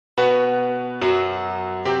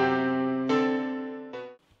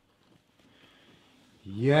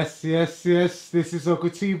Yes. This is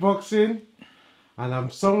OLEKSANDR, and I'm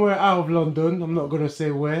somewhere out of London. I'm not gonna say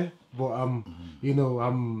where, but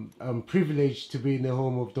I'm privileged to be in the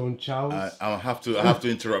home of Don Charles. I have to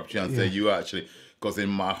interrupt you and say you actually, because in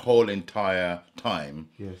my whole entire time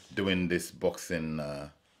doing this boxing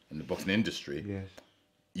in the boxing industry,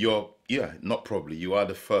 you are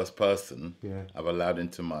the first person I've allowed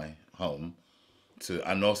into my home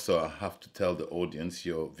and also I have to tell the audience,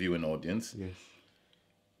 your viewing audience.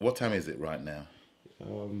 What time is it right now?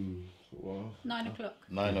 9 o'clock.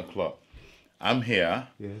 9 o'clock. I'm here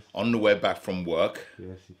on the way back from work.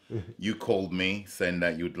 You called me saying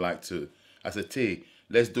that you'd like to. I said, T,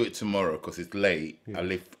 let's do it tomorrow because it's late.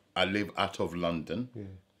 I live out of London.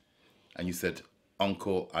 And you said,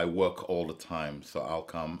 Uncle, I work all the time, so I'll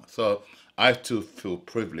come. So I too feel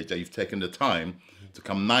privileged that you've taken the time to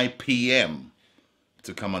come 9 p.m.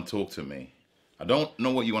 to come and talk to me. I don't know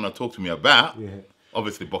what you want to talk to me about.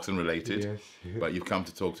 Obviously boxing related, but you've come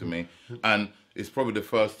to talk to me. And it's probably the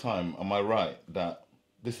first time, am I right, that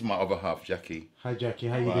this is my other half, Jackie. Hi, Jackie.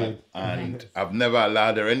 How you doing? And I've never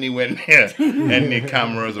allowed her anywhere near any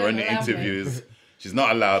cameras or any interviews. She's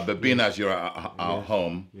not allowed, but being as you're at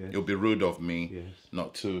home, it'll be rude of me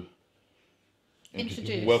not to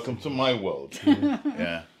introduce. Welcome to my world.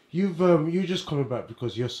 You just coming back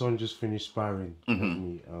because your son just finished sparring with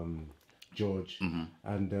me, George,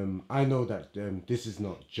 and I know that this is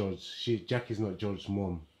not George. Jackie's not George's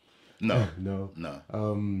mom.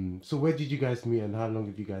 No. So where did you guys meet and how long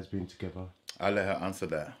have you guys been together? I'll let her answer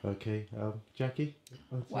that. Okay. Jackie?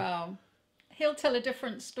 Well, he'll tell a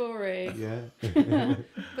different story.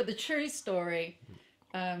 But the true story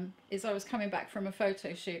is I was coming back from a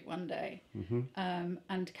photo shoot one day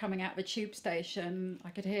and coming out of a tube station, I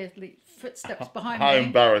could hear the footsteps behind me. How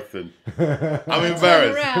embarrassing. I'm embarrassed.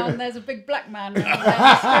 Turn around, there's a big black man running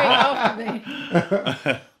down the street after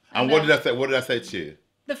me. And what did I say? What did I say to you?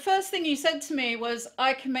 The first thing you said to me was,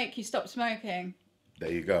 I can make you stop smoking.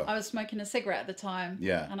 There you go. I was smoking a cigarette at the time.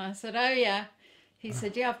 Yeah. And I said, oh yeah. He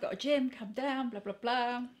said, yeah, I've got a gym, come down, blah, blah,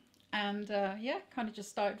 blah. And kind of just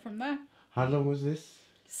started from there. How long was this?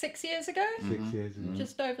 6 years ago? 6 years ago.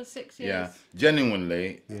 Just over 6 years. Yeah.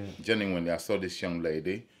 Genuinely, I saw this young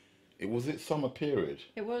lady. Was it summer period?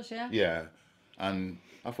 It was, yeah. Yeah. And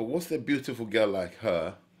I thought, what's a beautiful girl like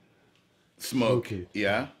her smoking?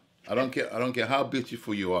 Yeah. I don't care how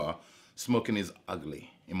beautiful you are. Smoking is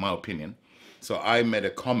ugly, in my opinion. So I made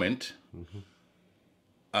a comment.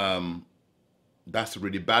 That's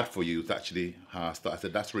really bad for you. It's actually how I started. I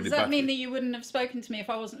said, that's really bad. Does that mean that you wouldn't have spoken to me if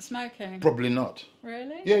I wasn't smoking? Probably not.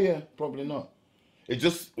 Really? Yeah, probably not. It's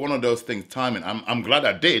just one of those things, timing. I'm glad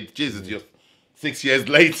I did. Jesus, just 6 years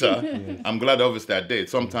later, I'm glad obviously I did.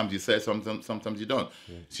 Sometimes you say, sometimes you don't.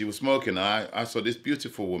 She was smoking. I saw this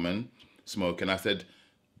beautiful woman smoking. I said,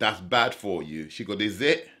 that's bad for you. She goes, is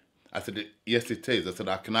it? I said, yes, it is. I said,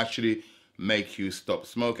 I can actually make you stop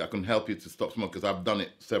smoking. I can help you to stop smoking because I've done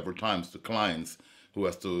it several times to clients who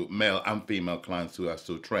has to, male and female clients who has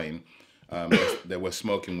to train. They were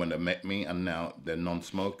smoking when they met me and now they're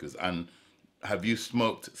non-smokers. And have you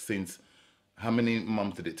smoked since, how many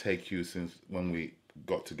months did it take you since when we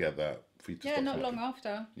got together for you to stop smoking? Yeah, not long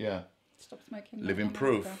after. Yeah. Stop smoking. Living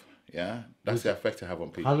proof. After. Yeah. That's the effect I have on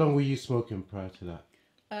people. How long were you smoking prior to that?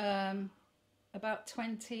 About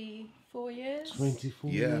 24 years. 24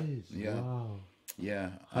 years? Yeah. Wow.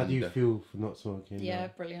 Yeah. How do you feel for not smoking? Yeah,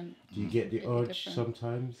 brilliant. Do you get the really urge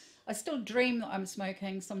sometimes? I still dream that I'm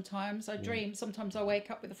smoking sometimes. I dream, sometimes I wake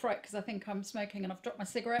up with a fright because I think I'm smoking and I've dropped my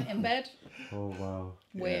cigarette in bed. Oh, wow.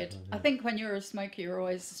 Weird. I think when you're a smoker, you're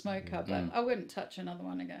always a smoker, but I wouldn't touch another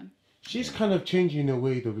one again. She's kind of changing in a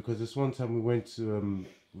way though, because this one time we went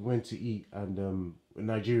to eat and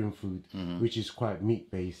Nigerian food, which is quite meat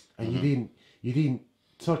based, and you didn't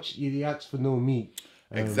ask for no meat.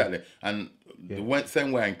 Exactly, and the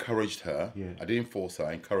same way I encouraged her, I didn't force her.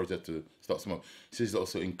 I encouraged her to stop smoking. She's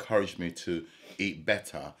also encouraged me to eat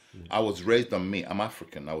better. I was raised on meat. I'm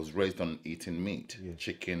African. I was raised on eating meat,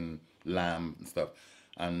 chicken, lamb, and stuff,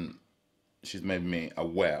 and she's made me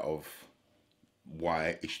aware of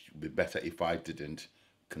why it should be better if I didn't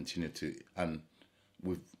continue to. And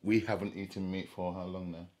we haven't eaten meat for how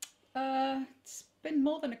long now? It's been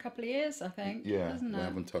more than a couple of years, I think. Yeah, hasn't we it?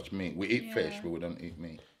 haven't touched meat. We eat fish, but we don't eat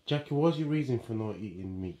meat. Jackie, what's your reason for not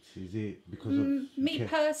eating meat? Is it because of... Me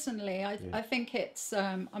personally, I think it's...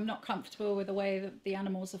 I'm not comfortable with the way that the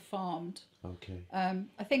animals are farmed. Okay.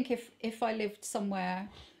 I think if I lived somewhere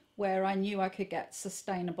where I knew I could get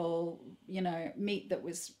sustainable, meat that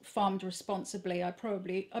was farmed responsibly, I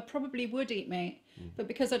probably would eat meat. But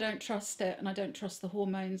because I don't trust it and I don't trust the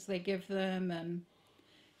hormones they give them, and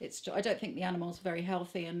I don't think the animal's very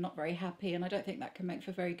healthy and not very happy, and I don't think that can make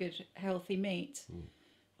for very good healthy meat.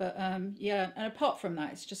 But yeah, and apart from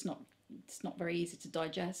that, it's not very easy to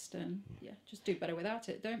digest, and just do better without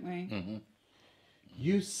it, don't we?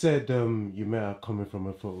 You said you met her coming from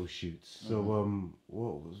a photo shoot. So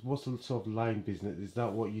what's the sort of line business? Is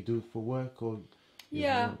that what you do for work, or?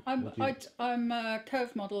 Yeah, I'm a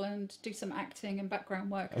curve model and do some acting and background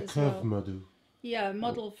work as well. A curve model. Yeah,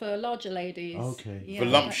 model for larger ladies. Okay. Yeah,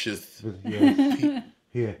 Voluptuous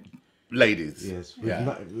Yeah. ladies. Yes.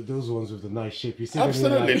 Those ones with the nice shape. You see them in,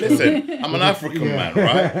 Absolutely. like, Listen, I'm an African man,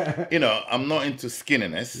 right? You know, I'm not into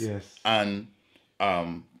skinniness. Yes. And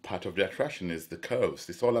part of the attraction is the curves.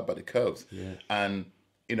 It's all about the curves. Yeah. And,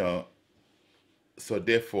 you know, so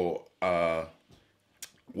therefore,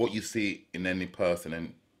 what you see in any person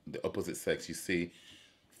and the opposite sex, you see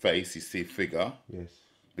face, you see figure. Yes.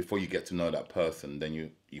 Before you get to know that person, then you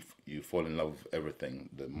fall in love with everything,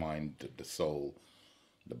 the mind, the soul,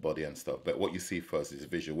 the body and stuff. But what you see first is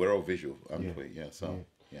visual. We're all visual, aren't we? Yeah, so,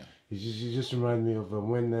 yeah. You just remind me of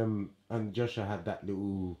when and Joshua had that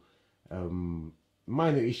little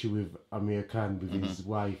minor issue with Amir Khan with his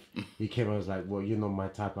wife. He came and was like, well, you're not my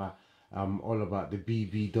type. I'm all about the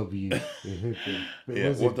BBW.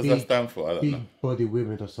 What does that stand for? I don't know. Big body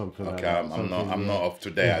women or something like that. I'm not up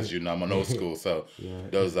to date, as you know. I'm an old school, so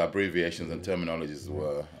those abbreviations and terminologies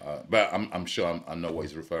were. But I'm sure I know what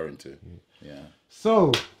he's referring to. Yeah.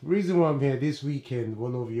 So, reason why I'm here this weekend,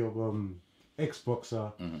 one of your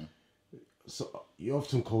ex-boxer, so you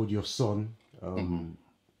often called your son.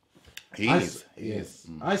 He is.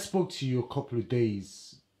 I spoke to you a couple of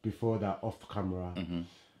days before that off camera,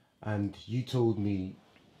 and you told me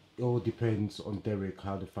it all depends on Dereck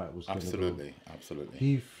how the fight was going to go.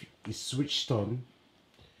 Absolutely. If he's switched on,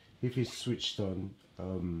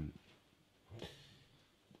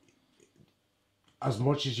 as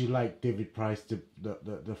much as you like David Price,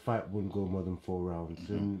 the fight wouldn't go more than 4 rounds,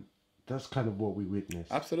 and that's kind of what we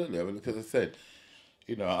witnessed. Absolutely. I mean, as I said,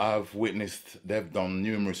 you know, I've witnessed they've done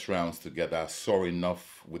numerous rounds together. I saw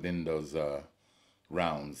enough within those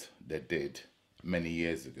rounds they did many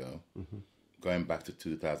years ago, going back to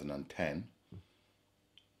 2010,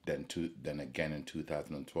 then again in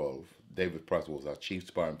 2012. David Price was our chief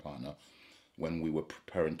sparring partner when we were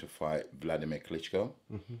preparing to fight Vladimir Klitschko,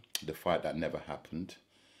 the fight that never happened.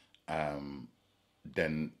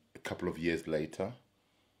 Then a couple of years later,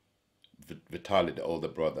 Vitaly, the older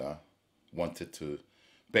brother, wanted to,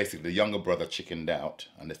 basically the younger brother chickened out,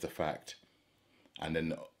 and it's a fact. And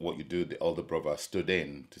then what you do, the older brother stood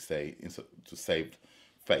in to save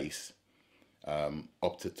face,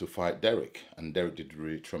 opted to fight Dereck, and Dereck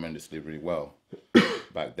did tremendously really well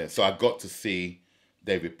back then. So I got to see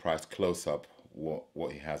David Price close up,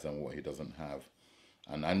 what he has and what he doesn't have,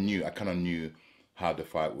 and I kind of knew how the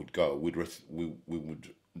fight would go. We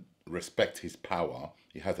would respect his power.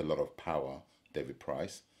 He has a lot of power, David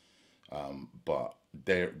Price, but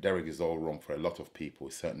Dereck is all wrong for a lot of people.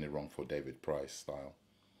 It's certainly wrong for David Price style.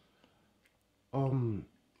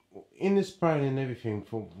 In the sparring and everything,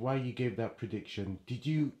 from why you gave that prediction,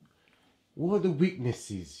 what are the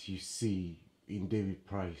weaknesses you see in David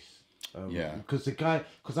Price?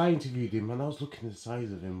 Because I interviewed him and I was looking at the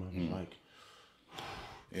size of him and like,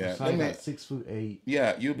 size at 6'8".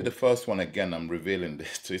 Yeah, you'll be the first one again. I'm revealing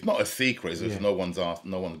this to. It's not a secret. It's just no one's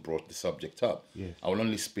brought the subject up. Yes. I will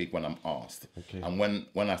only speak when I'm asked. Okay. And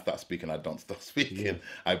when I start speaking, I don't stop speaking. Yeah.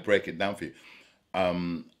 I break it down for you.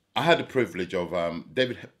 I had the privilege of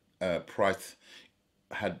David Price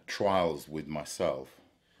had trials with myself,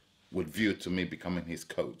 with view to me becoming his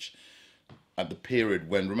coach. At the period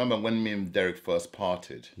when me and Dereck first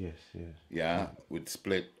parted. Yes, we'd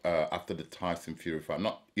split after the Tyson Fury fight.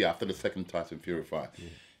 After the second Tyson Fury fight,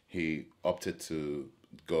 he opted to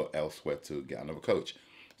go elsewhere to get another coach.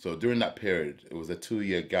 So during that period, it was a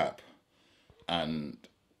 2-year gap, and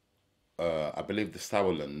I believe the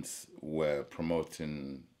Sauerlands were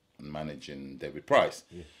promoting and managing David Price,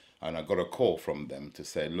 and I got a call from them to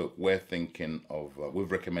say, look, we're thinking of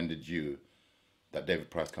we've recommended you that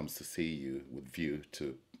David Price comes to see you with view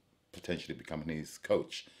to potentially becoming his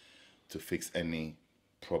coach to fix any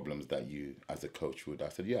problems that you as a coach would. I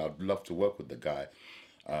said, yeah, I'd love to work with the guy.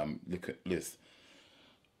 Look at this.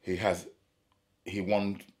 He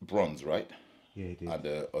won bronze, right? Yeah, he did. At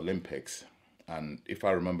the Olympics. And if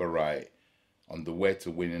I remember right, on the way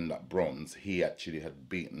to winning that bronze, he actually had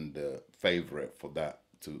beaten the favourite for that,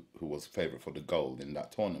 who was favourite for the gold in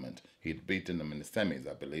that tournament. He'd beaten them in the semis,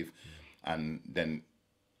 I believe. And then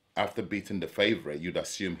after beating the favourite, you'd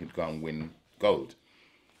assume he'd go and win gold.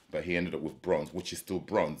 but he ended up with bronze, which is still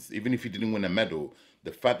bronze. Even if you didn't win a medal,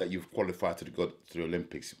 the fact that you've qualified to go to the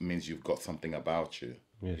Olympics means you've got something about you.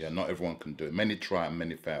 Yes. Yeah, not everyone can do it. Many try and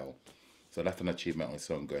many fail. So that's an achievement on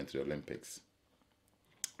its own, going to the Olympics.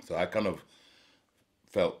 So I kind of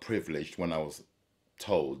felt privileged when I was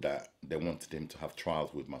told that they wanted him to have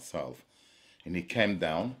trials with myself. And he came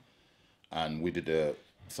down and we did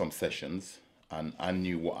some sessions, and I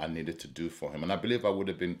knew what I needed to do for him. And I believe I would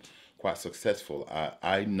have been quite successful.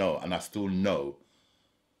 I know, and I still know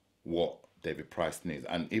what David Price needs.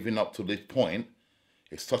 And even up to this point,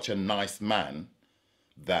 he's such a nice man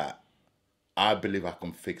that I believe I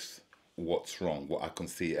can fix what's wrong, what I can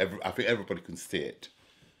see. I think everybody can see it,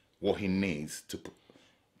 what he needs to.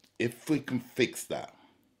 If we can fix that,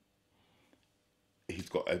 he's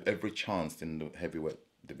got every chance in the heavyweight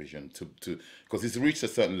division to because he's reached a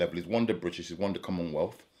certain level. He's won the British, he's won the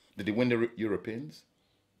Commonwealth. Did he win the Europeans?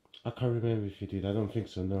 I can't remember if he did. I don't think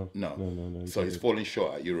so. No. So he's falling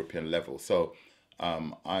short at European level. So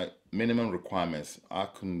minimum requirements, I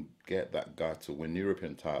can get that guy to win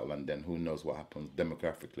European title, and then who knows what happens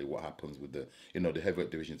demographically, what happens with the the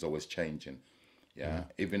heavyweight division is always changing. Yeah.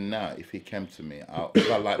 Even now, if he came to me,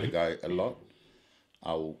 if I like the guy a lot,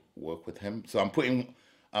 I'll work with him. So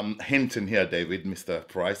I'm hinting here, David, Mr.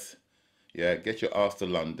 Price. Yeah, get your ass to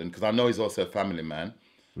London, because I know he's also a family man,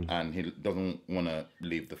 and he doesn't want to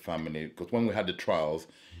leave the family. Because when we had the trials,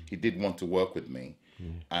 he did want to work with me,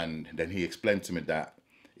 and then he explained to me that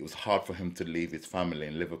it was hard for him to leave his family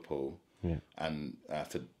in Liverpool. Yeah. And I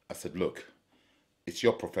said, look, it's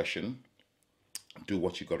your profession. Do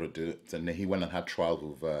what you got to do. And then he went and had trials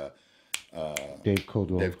with Dave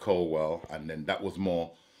Caldwell, and then that was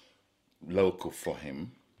more local for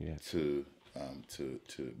him. Yeah.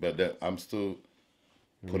 But I'm still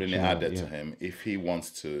putting it out there to him if he wants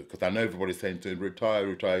to, because I know everybody's saying to him,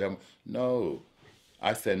 retire. No,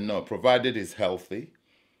 I said no. Provided he's healthy,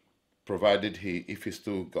 provided if he's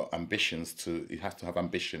still got ambitions he has to have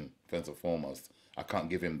ambition first and foremost. I can't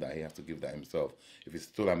give him that. He has to give that himself. If he's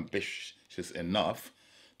still ambitious enough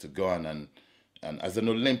to go on and as an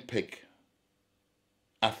Olympic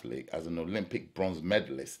athlete, as an Olympic bronze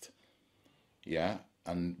medalist, yeah,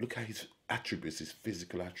 and look at his attributes, his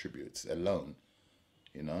physical attributes alone,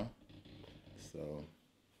 So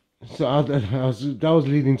that was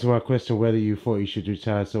leading to my question whether you thought he should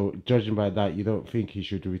retire. So judging by that, you don't think he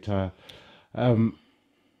should retire.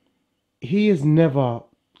 He has never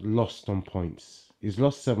lost on points. He's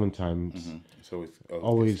lost 7 times. So it's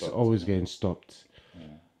always getting stopped. Yeah.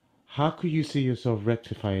 How could you see yourself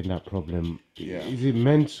rectifying that problem? Yeah. Is it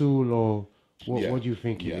mental, or what do you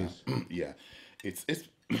think it is? Yeah,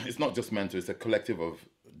 it's not just mental. It's a collective of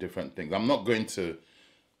different things. I'm not going to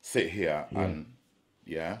sit here and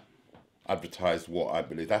advertise what I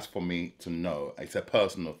believe. That's for me to know. It's a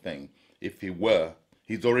personal thing. If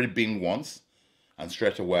he's already been once, and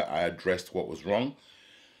straight away I addressed what was wrong.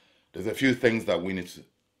 There's a few things that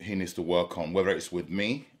he needs to work on, whether it's with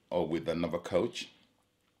me or with another coach.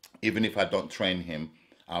 Even if I don't train him,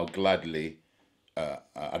 I'll gladly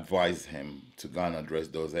advise him to go and address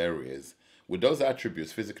those areas. With those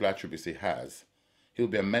attributes, physical attributes he has, he'll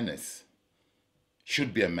be a menace.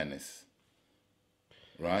 Should be a menace.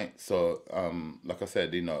 Right? So, like I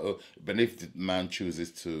said, but if the man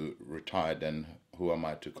chooses to retire, then who am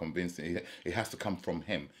I to convince him? It has to come from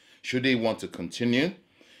him. Should he want to continue,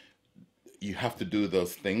 you have to do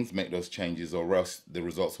those things, make those changes, or else the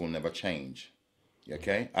results will never change.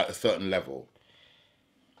 Okay? At a certain level.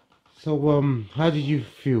 So, how did you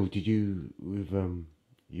feel? Did you, with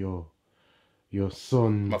your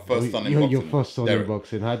son... My first son in boxing. Your first son in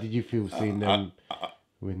boxing. How did you feel seeing them...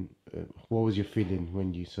 what was your feeling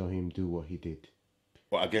when you saw him do what he did?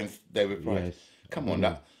 What, against David Price? Yes. Come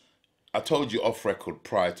on, I told you off record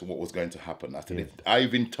prior to what was going to happen. I said, I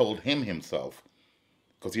even told him himself,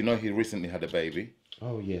 because he recently had a baby.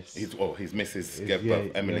 Oh yes. His missus gave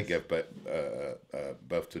birth. Emily gave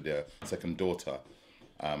birth to their second daughter,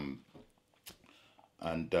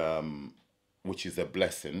 which is a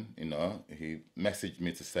blessing. He messaged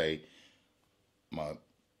me to say my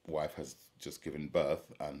wife has just given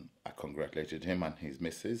birth, and I congratulated him and his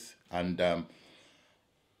missus, and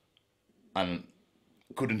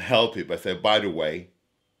couldn't help it but say, by the way,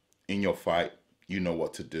 in your fight, you know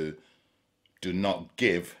what to do. Do not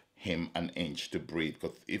give him an inch to breathe,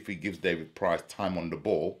 because if he gives David Price time on the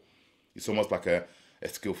ball, it's almost like a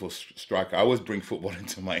skillful striker. I always bring football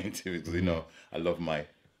into my interviews because I love my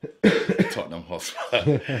Tottenham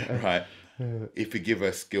Hotspur, right? If you give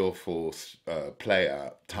a skillful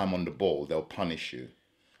player time on the ball, they'll punish you.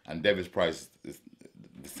 And David Price is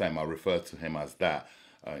the same. I refer to him as that.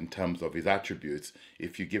 in terms of his attributes.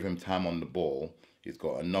 If you give him time on the ball, he's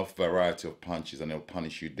got enough variety of punches and he'll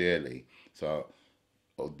punish you dearly. So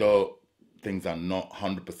although things are not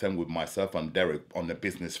 100% with myself and Dereck on the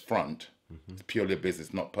business front, it's purely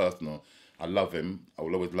business, not personal. I love him. I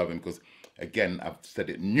will always love him because, again, I've said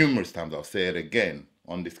it numerous times. I'll say it again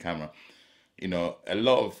on this camera. You know,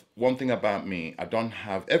 one thing about me, I don't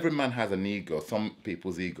have, every man has an ego. Some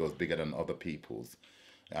people's ego is bigger than other people's.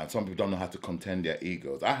 And some people don't know how to contain their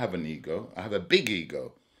egos. I have an ego. I have a big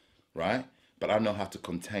ego, right? But I know how to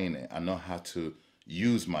contain it. I know how to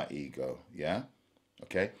use my ego, yeah?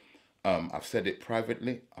 Okay? I've said it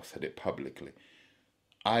privately. I've said it publicly.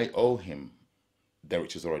 I owe him, Dereck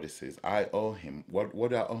Chisora says, I owe him. What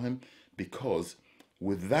do I owe him? Because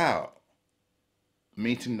without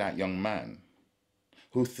meeting that young man,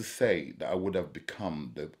 who's to say that I would have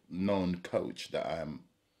become the known coach that I am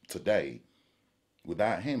today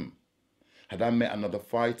without him? Had I met another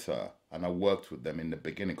fighter and I worked with them in the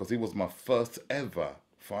beginning, because he was my first ever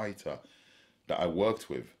fighter that I worked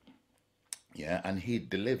with, yeah, and he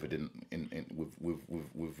delivered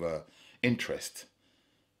with interest,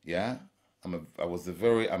 yeah. I was a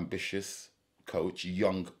very ambitious coach,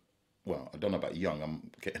 young. Well, I don't know about young. I'm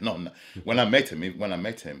getting on. When I met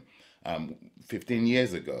him, 15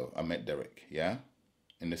 years ago, I met Dereck, yeah,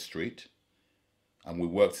 in the street, and we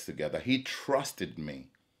worked together. He trusted me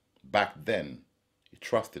back then. He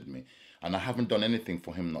trusted me, and I haven't done anything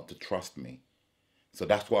for him not to trust me. So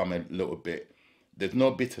that's why I'm a little bit. There's no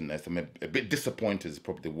bitterness. I'm a bit disappointed is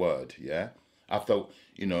probably the word, yeah. After,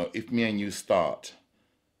 you know, if me and you start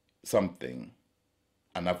something,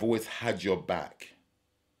 and I've always had your back.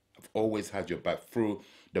 I've always had your back through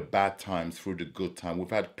the bad times, through the good times.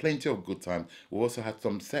 We've had plenty of good times. We've also had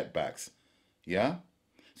some setbacks, yeah?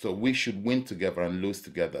 So we should win together and lose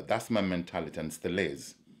together. That's my mentality and still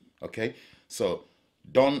is, okay? So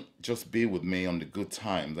don't just be with me on the good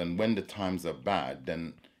times, and when the times are bad,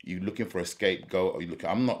 then you're looking for a scapegoat, or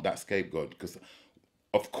I'm not that scapegoat, because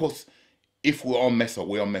of course, if we all mess up,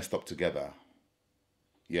 we all messed up together,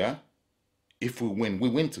 yeah? If we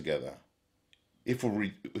win together. If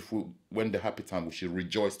we when the happy time, we should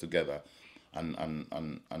rejoice together,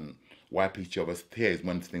 and wipe each other's tears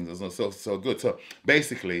when things are not so good. So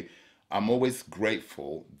basically, I'm always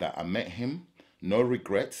grateful that I met him. No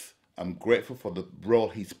regrets. I'm grateful for the role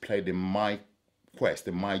he's played in my quest,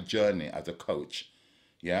 in my journey as a coach.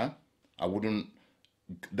 Yeah, I'm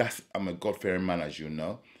a God-fearing man, as you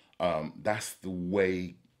know. That's the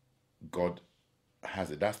way God has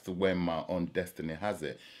it. That's the way my own destiny has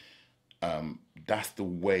it. That's the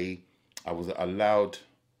way I was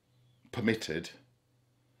permitted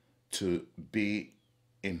to be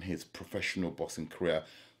in his professional boxing career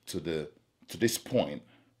to this point.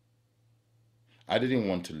 I didn't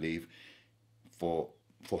want to leave for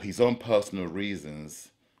his own personal reasons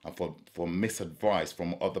and for misadvice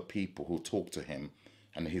from other people who talk to him,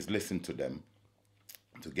 and he's listened to them,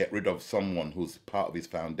 to get rid of someone who's part of his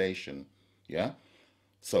foundation, yeah?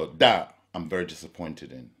 So that I'm very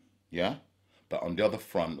disappointed in, yeah? But on the other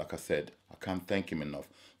front, like I said, I can't thank him enough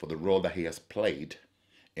for the role that he has played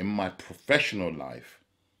in my professional life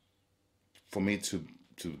for me to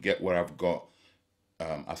get where I've got.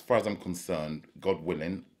 As far as I'm concerned, God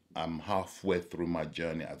willing, I'm halfway through my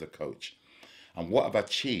journey as a coach. And what I've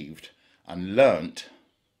achieved and learned,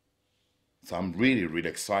 so I'm really, really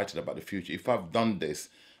excited about the future. If I've done this,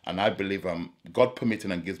 and I believe God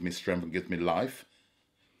permitting and gives me strength and gives me life,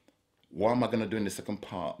 what am I going to do in the second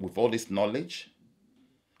part? With all this knowledge,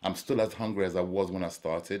 I'm still as hungry as I was when I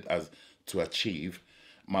started, as to achieve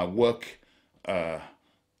my work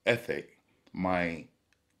ethic, my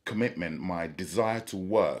commitment, my desire to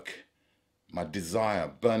work, my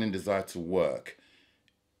burning desire to work.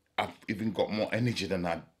 I've even got more energy than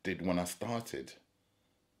I did when I started.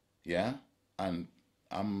 Yeah? And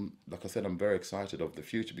like I said, I'm very excited of the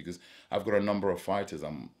future because I've got a number of fighters,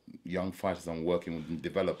 young fighters I'm working with and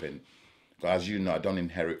developing. As you know, I don't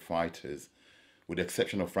inherit fighters, with the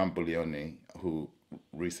exception of Frank Buglioni, who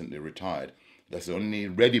recently retired. That's the only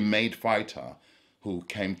ready-made fighter who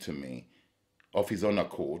came to me of his own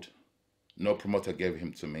accord. No promoter gave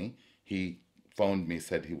him to me. He phoned me,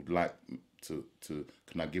 said he would like to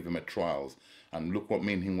can I give him a trials? And look what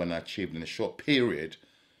me and him when I achieved in a short period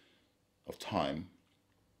of time.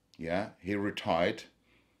 Yeah, he retired.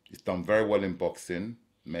 He's done very well in boxing,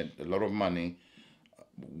 made a lot of money,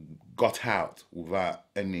 got out without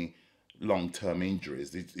any long-term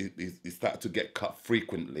injuries. He started to get cut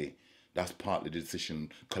frequently. That's partly the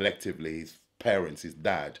decision collectively his parents, his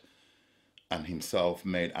dad, and himself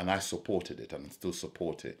made, and I supported it and still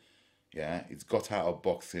support it. Yeah, he's got out of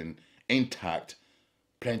boxing intact,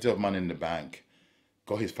 plenty of money in the bank,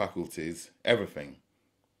 got his faculties, everything.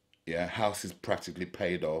 Yeah, house is practically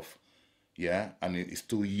paid off. Yeah, and he's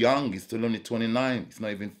still young. He's still only 29. He's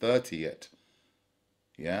not even 30 yet.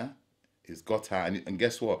 Yeah, he's got out, and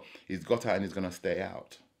guess what? He's got out, and he's gonna stay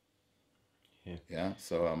out. Yeah. Yeah.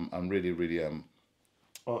 So I'm really, really on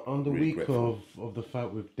the really week grateful. of the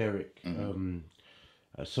fight with Dereck,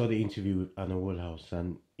 I saw the interview with Anna Woolhouse,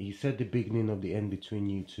 and he said the beginning of the end between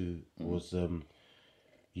you two was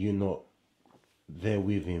you not there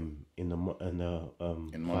with him in Monaco.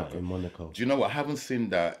 In Monaco. Do you know what? I haven't seen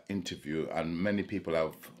that interview, and many people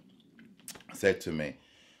have said to me,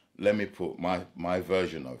 let me put my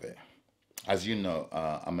version of it. As you know,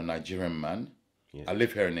 I'm a Nigerian man. Yes. I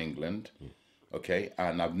live here in England, okay,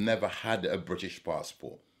 and I've never had a British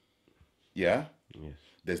passport. Yeah? Yes.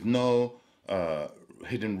 There's no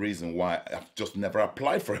hidden reason why I've just never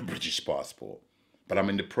applied for a British passport. But I'm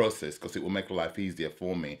in the process because it will make life easier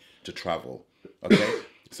for me to travel. Okay?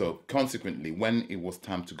 So consequently, when it was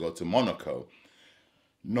time to go to Monaco,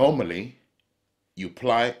 normally you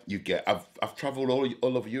apply, you get, I've traveled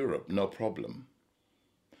all over Europe, no problem.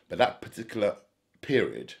 But that particular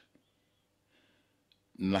period,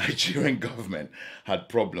 Nigerian government had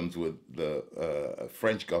problems with the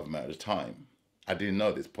French government at the time. I didn't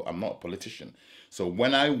know this, I'm not a politician. So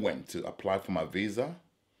when I went to apply for my visa,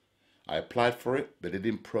 I applied for it, but they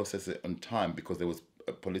didn't process it on time because there was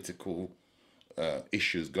political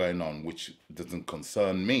issues going on, which doesn't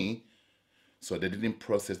concern me. So they didn't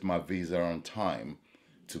process my visa on time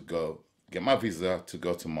to get my visa to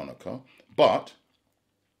go to Monaco. But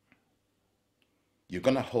you're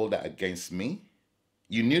going to hold that against me?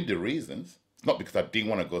 You knew the reasons. It's not because I didn't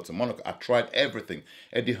want to go to Monaco. I tried everything.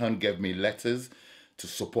 Eddie Hearn gave me letters to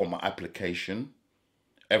support my application,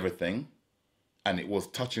 everything. And it was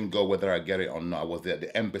touch and go whether I get it or not. I was at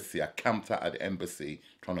the embassy. I camped out at the embassy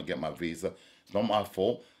trying to get my visa. It's not my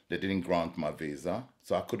fault. They didn't grant my visa,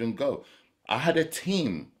 so I couldn't go. I had a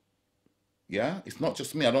team. Yeah, it's not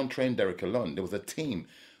just me. I don't train Dereck alone. There was a team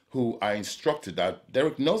who I instructed. That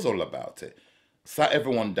Dereck knows all about it. Sat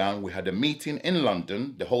everyone down. We had a meeting in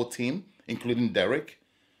London, the whole team, including Dereck.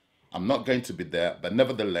 I'm not going to be there, but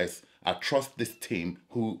nevertheless, I trust this team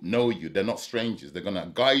who know you. They're not strangers. They're going to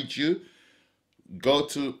guide you. Go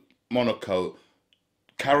to Monaco,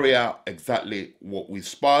 carry out exactly what we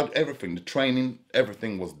sparred, everything, the training,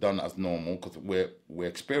 everything was done as normal because we're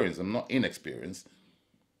experienced. I'm not inexperienced.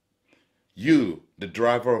 You, the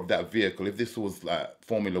driver of that vehicle, if this was like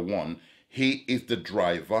Formula One, he is the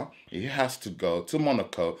driver. He has to go to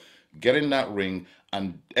Monaco, get in that ring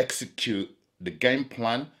and execute the game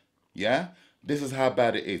plan. Yeah? This is how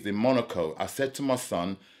bad it is. In Monaco, I said to my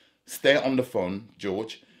son, stay on the phone,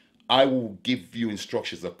 George. I will give you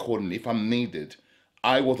instructions accordingly if I'm needed.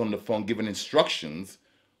 I was on the phone giving instructions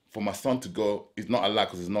for my son to go. He's not allowed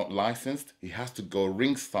because he's not licensed. He has to go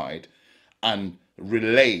ringside and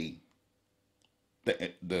relay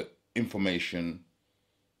the information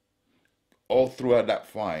all throughout that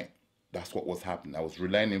fight. That's what was happening. I was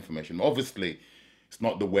relaying information. Obviously, it's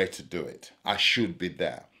not the way to do it. I should be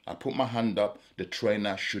there. I put my hand up. The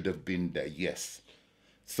trainer should have been there. Yes.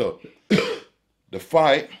 So the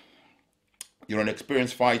fight, you're an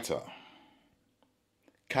experienced fighter.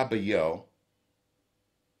 Caballero,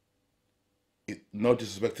 no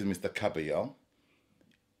disrespect to Mr. Caballero,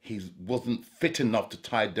 he wasn't fit enough to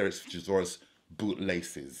tie Dereck Chisora's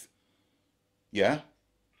bootlaces. Yeah?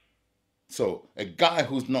 So a guy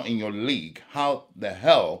who's not in your league, how the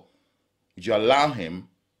hell would you allow him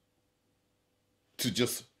to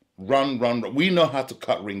just run? We know how to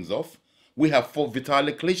cut rings off. We have fought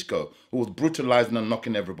Vitaly Klitschko, who was brutalizing and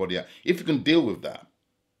knocking everybody out. If you can deal with that,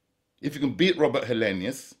 if you can beat Robert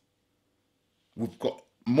Helenius, we've got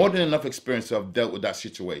more than enough experience to have dealt with that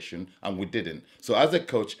situation, and we didn't. So as a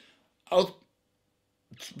coach, I was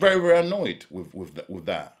very, very annoyed with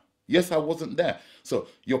that. Yes, I wasn't there. So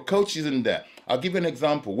your coach isn't there. I'll give you an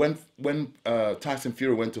example. When Tyson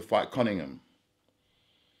Fury went to fight Cunningham,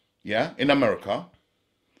 yeah, in America,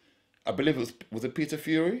 I believe was it Peter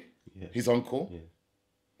Fury? Yes. His uncle? Yeah.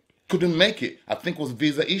 Couldn't make it. I think it was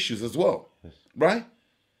visa issues as well. Yes. Right?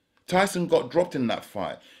 Tyson got dropped in that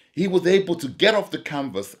fight. He was able to get off the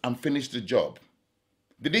canvas and finish the job.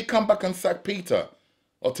 Did he come back and sack Peter?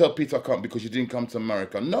 Or tell Peter I can't because you didn't come to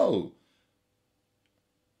America? No.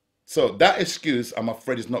 So that excuse, I'm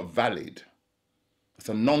afraid, is not valid. It's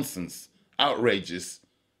a nonsense. Outrageous.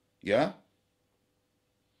 Yeah?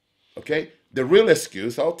 Okay? The real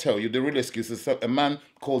excuse, I'll tell you, the real excuse is a man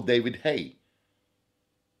called David Haye.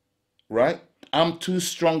 Right? I'm too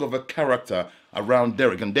strong of a character around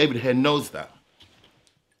Dereck, and David Haye knows that.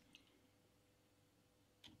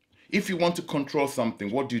 If you want to control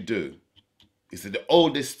something, what do? It's the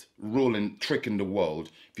oldest rule and trick in the world.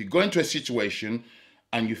 If you go into a situation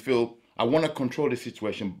and you feel, I want to control the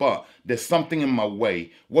situation, but there's something in my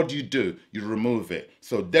way, what do? You remove it.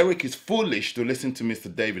 So Dereck is foolish to listen to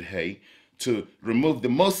Mr. David Haye to remove the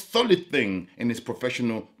most solid thing in his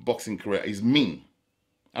professional boxing career is me.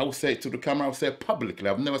 I will say it to the camera, I will say it publicly.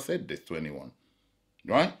 I've never said this to anyone,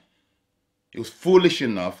 right? He was foolish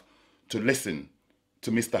enough to listen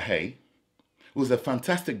to Mr. Haye, who was a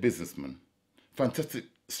fantastic businessman, fantastic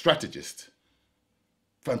strategist,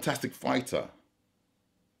 fantastic fighter,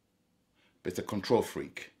 but it's a control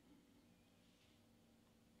freak.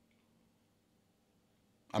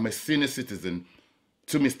 I'm a senior citizen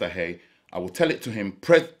to Mr. Haye. I will tell it to him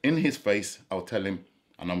in his face. I'll tell him,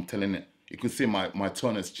 and I'm telling it. You can see my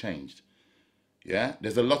tone has changed. Yeah,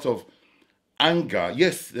 there's a lot of anger.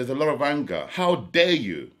 Yes, there's a lot of anger. How dare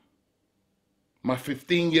you? My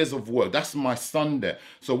 15 years of work, that's my son there.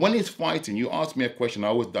 So when he's fighting, you ask me a question, I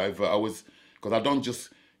always divert. Because I don't just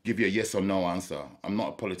give you a yes or no answer. I'm not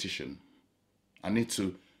a politician. I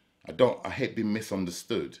hate being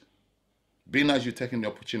misunderstood. Being as you're taking the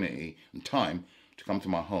opportunity and time to come to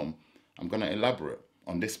my home, I'm going to elaborate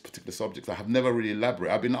on this particular subject. I have never really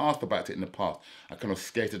elaborated. I've been asked about it in the past. I kind of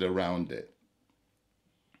skated around it.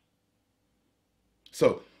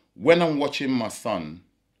 So when I'm watching my son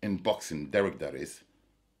in boxing, Dereck that is,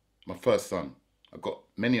 my first son. I've got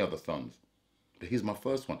many other sons, but he's my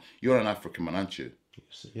first one. You're an African man, aren't you?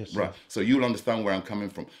 Yes, right. So you'll understand where I'm coming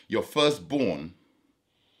from. Your firstborn,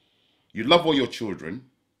 you love all your children,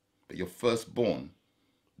 but your firstborn,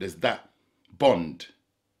 there's that bond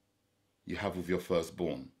you have with your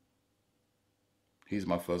firstborn. He's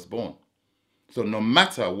my firstborn. So no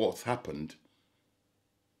matter what's happened,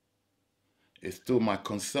 it's still my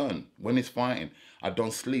concern. When he's fighting, I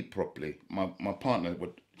don't sleep properly. My partner,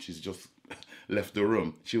 she's just left the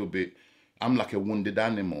room. I'm like a wounded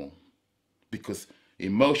animal because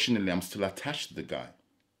emotionally I'm still attached to the guy.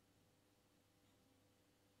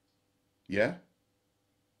 Yeah?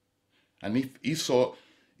 And if he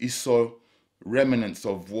saw remnants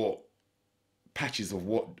of patches of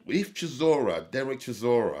what, if Dereck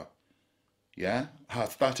Chisora, yeah, had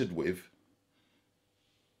started with,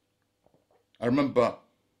 I remember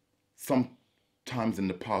sometimes in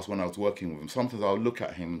the past when I was working with him, sometimes I'll look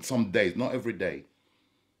at him, some days, not every day,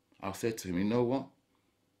 I'll say to him, you know what?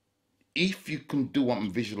 If you can do what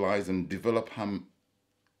I'm visualizing, develop how I'm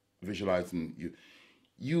visualizing you,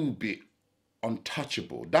 you'll be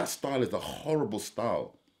untouchable. That style is a horrible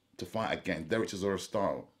style to fight against, Dereck Chisora's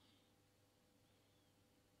style.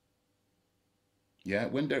 Yeah,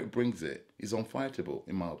 when Dereck brings it, it's unfightable,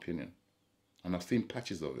 in my opinion. And I've seen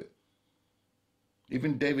patches of it.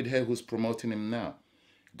 Even David Haye, who's promoting him now,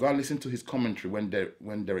 go and listen to his commentary when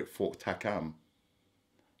Dereck fought Takam.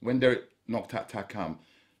 When Dereck knocked out Takam,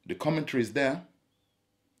 the commentary is there.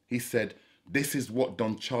 He said, this is what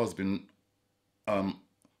Don Charles been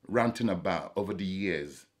ranting about over the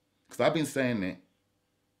years. Because I've been saying it.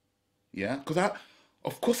 Yeah? Because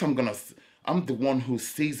of course I'm the one who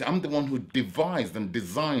sees it. I'm the one who devised and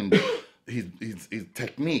designed his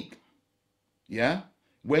technique. Yeah?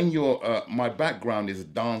 When my background is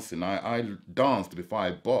dancing, I danced before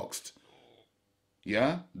I boxed.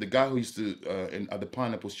 Yeah? The guy who used to, at the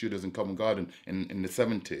Pineapple Studios in Covent Garden in the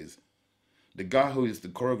 70s, the guy who is the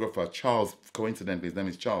choreographer, Charles, coincidentally, his name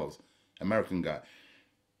is Charles, American guy.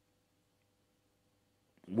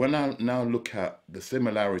 When I now look at the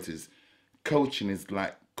similarities, coaching is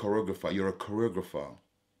like choreographer. You're a choreographer.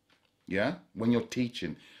 Yeah? When you're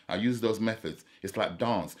teaching, I use those methods. It's like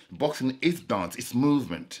dance. Boxing is dance. It's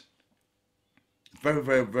movement. Very,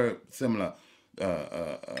 very, very similar.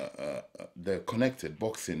 They're connected,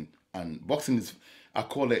 boxing. And boxing is, I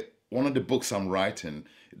call it, one of the books I'm writing,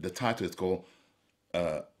 the title is called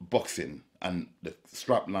Boxing. And the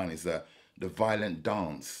strap line is the violent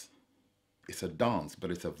dance. It's a dance,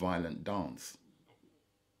 but it's a violent dance.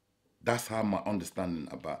 That's how my understanding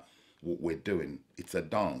about what we're doing. It's a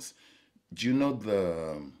dance. Do you know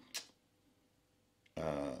the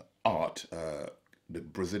art, the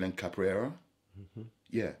Brazilian capoeira? Mm-hmm.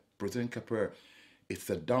 Yeah, Brazilian capoeira. It's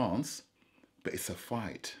a dance, but it's a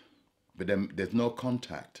fight. But then there's no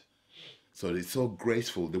contact. So it's so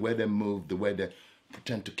graceful, the way they move, the way they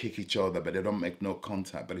pretend to kick each other, but they don't make no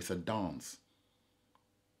contact, but it's a dance.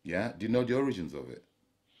 Yeah? Do you know the origins of it?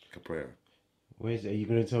 Capoeira. Where is it? Are you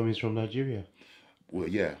going to tell me it's from Nigeria? Well,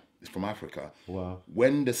 yeah, it's from Africa. Wow.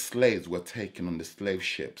 When the slaves were taken on the slave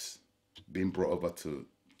ships, being brought over to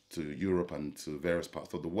Europe and to various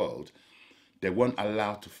parts of the world, they weren't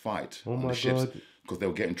allowed to fight on the ships. because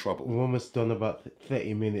they'll get in trouble. We're almost done about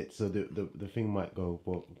 30 minutes, so the thing might go,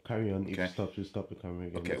 but carry on. If it stops, we'll stop the camera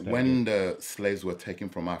again. Okay, when the slaves were taken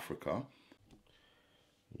from Africa...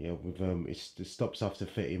 Yeah, it stops after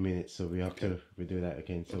 30 minutes, so we have to redo that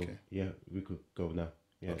again. So, yeah, we could go now.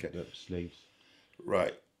 Yeah, the slaves.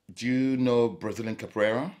 Right. Do you know Brazilian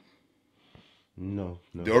capoeira? No.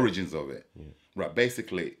 The origins of it? Yeah. Right,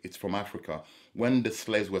 basically, it's from Africa. When the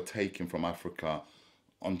slaves were taken from Africa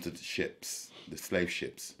onto the ships, the slave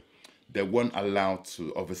ships, they weren't allowed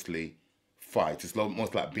to, obviously, fight. It's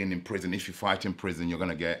almost like being in prison. If you fight in prison, you're going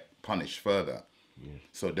to get punished further. Yeah.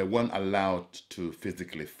 So they weren't allowed to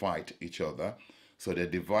physically fight each other. So they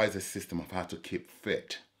devised a system of how to keep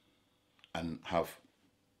fit and have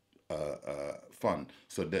fun.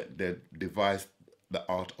 So they devised the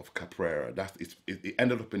art of capoeira. It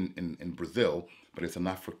ended up in Brazil, but it's an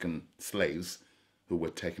African slaves who were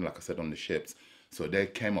taken, like I said, on the ships. So they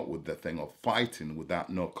came up with the thing of fighting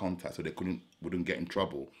without no contact, so they wouldn't get in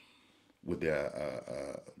trouble with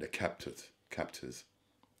their captors.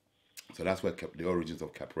 So that's where the origins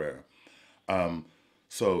of capoeira.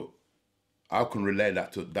 So I can relate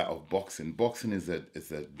that to that of boxing. Boxing is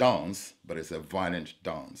a dance, but it's a violent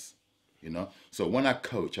dance, you know. So when I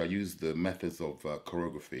coach, I use the methods of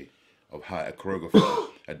choreography, of how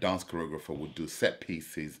a dance choreographer would do set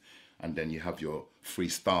pieces, and then you have your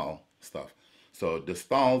freestyle stuff. So the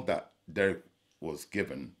style that Dereck was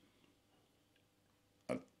given,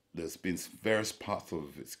 there's been various parts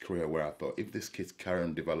of his career where I thought, if this kid's carry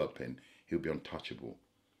on developing, he'll be untouchable.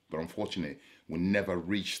 But unfortunately, we never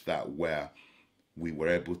reached that where he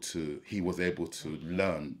was able to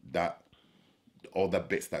learn that, all the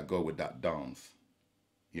bits that go with that dance.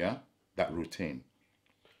 Yeah? That routine.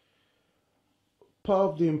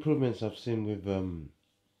 Part of the improvements I've seen with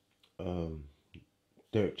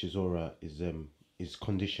Dereck Chisora is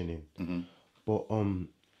conditioning. Mm-hmm. But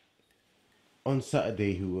on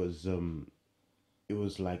Saturday it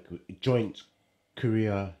was like joint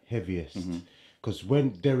career heaviest, because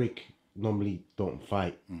when Dereck normally don't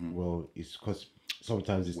fight, well, it's because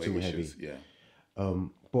sometimes it's too heavy. Yeah.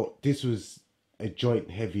 But this was a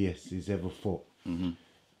joint heaviest he's ever fought.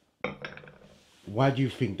 Why do you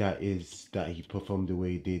think that is, that he performed the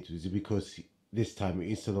way he did? Is it because this time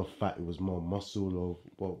instead of fat it was more muscle,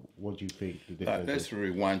 or what do you think the difference Let's is?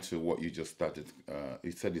 rewind to what you just started.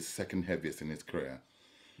 He said it's second heaviest in his career.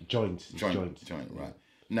 Joint, right.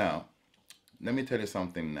 Now, let me tell you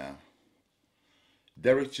something now.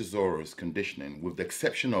 Dereck Chisora's conditioning, with the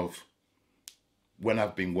exception of when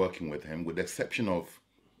I've been working with him, with the exception of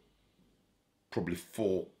probably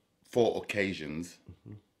four occasions,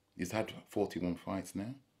 he's had 41 fights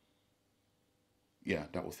now. Yeah,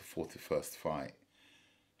 that was the 41st fight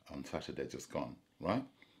on Saturday, just gone, right?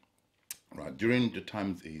 Right. During the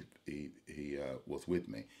times he was with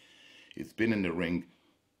me, he's been in the ring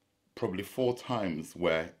probably 4 times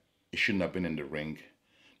where he shouldn't have been in the ring.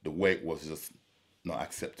 The weight was just not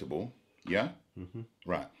acceptable. Yeah?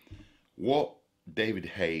 Right. What David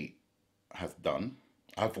Haye has done,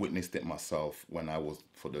 I've witnessed it myself when I was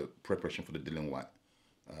for the preparation for the Dillian Whyte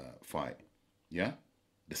fight. Yeah?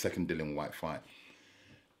 The second Dillian Whyte fight.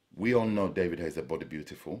 We all know David Haye's a body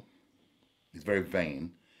beautiful. He's very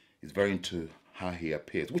vain. He's very into how he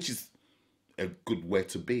appears, which is a good way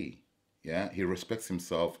to be. Yeah? He respects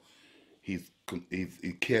himself. He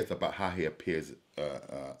cares about how he appears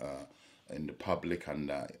in the public,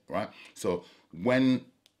 and right. So when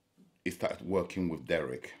he started working with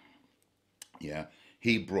Dereck, yeah,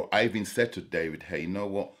 I even said to David, hey, you know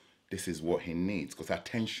what? This is what he needs, because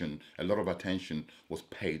a lot of attention was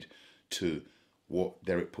paid to what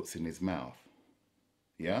Dereck puts in his mouth.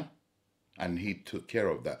 Yeah, and he took care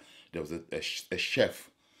of that. There was a chef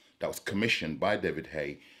that was commissioned by David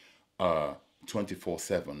Haye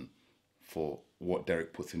 24/7 for what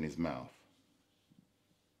Dereck puts in his mouth.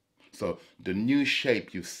 So the new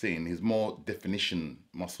shape you've seen is more definition,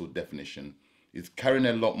 muscle definition. It's carrying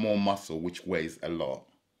a lot more muscle, which weighs a lot.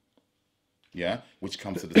 Yeah, which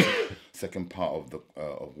comes to the second part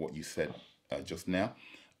of what you said just now.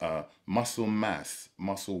 Muscle mass,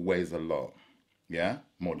 muscle weighs a lot. Yeah,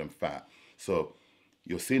 more than fat. So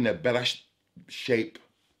you're seeing a better shape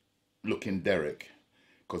looking Dereck,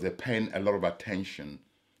 because they're paying a lot of attention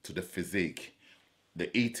to the physique, the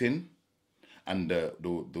eating, and the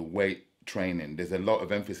weight training. There's a lot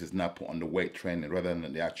of emphasis now put on the weight training rather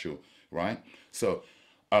than the actual, right? So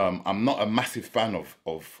I'm not a massive fan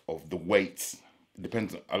of the weights. It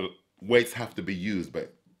depends. Weights have to be used,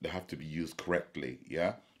 but they have to be used correctly,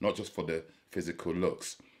 yeah? Not just for the physical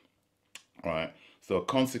looks, right? So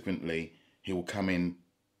consequently, he will come in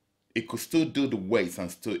It could still do the weights and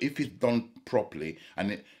still, if it's done properly.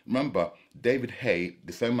 And remember, David Haye,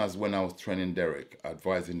 the same as when I was training Dereck,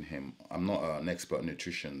 advising him, I'm not an expert in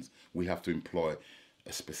nutrition. We have to employ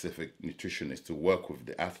a specific nutritionist to work with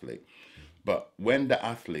the athlete. But when the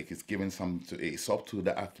athlete is given something to eat, it's up to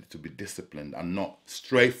the athlete to be disciplined and not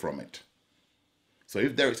stray from it. So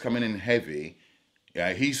if Dereck's coming in heavy,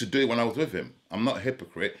 yeah, he used to do it when I was with him. I'm not a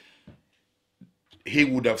hypocrite. He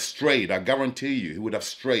would have strayed, I guarantee you, he would have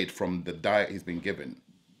strayed from the diet he's been given.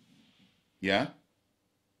 Yeah?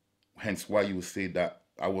 Hence why you will see that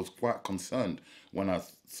I was quite concerned when I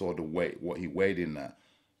saw the weight, what he weighed in at.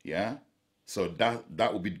 Yeah? So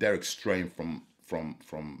that would be Dereck straying from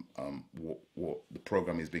what the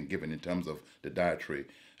program he's been given in terms of the dietary,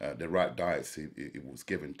 the right diets he was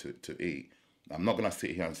given to eat. I'm not gonna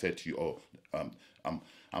sit here and say to you, oh,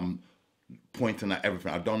 I'm pointing at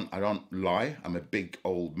everything. I don't lie. I'm a big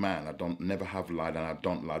old man. Never have lied, and I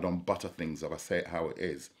don't lie. I don't butter things up. I say it how it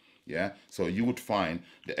is. Yeah. So you would find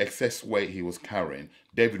the excess weight he was carrying,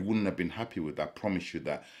 David wouldn't have been happy with that. I promise you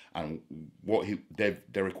that. And what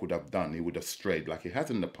Dereck would have done, he would have strayed like he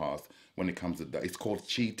has in the past when it comes to that. It's called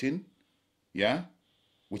cheating. Yeah.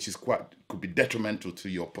 Which is could be detrimental to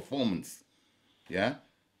your performance. Yeah.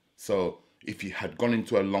 So if you had gone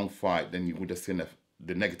into a long fight, then you would have seen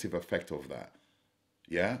the negative effect of that.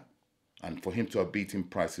 Yeah. And for him to have beaten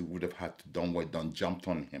Price, he would have had to jumped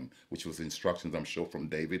on him, which was instructions, I'm sure, from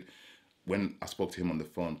David. When I spoke to him on the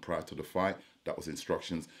phone prior to the fight, that was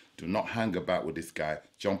instructions. Do not hang about with this guy.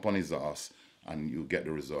 Jump on his ass, and you'll get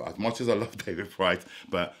the result. As much as I love David Price,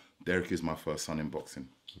 but Dereck is my first son in boxing.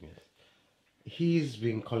 Yeah. He's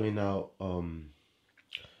been calling out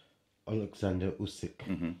OLEKSANDR Usyk.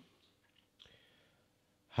 Mm-hmm.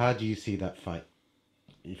 How do you see that fight,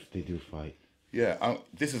 if they do fight? Yeah,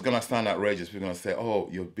 this is going to sound outrageous. We're going to say, oh,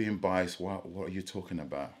 you're being biased. What are you talking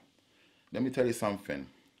about? Let me tell you something.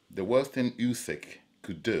 The worst thing Usyk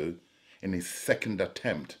could do in his second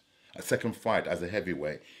attempt, a second fight as a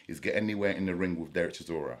heavyweight, is get anywhere in the ring with Dereck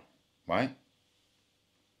Chisora. Right?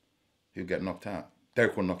 He'll get knocked out.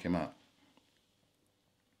 Dereck will knock him out.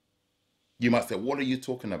 You might say, what are you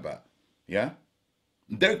talking about? Yeah?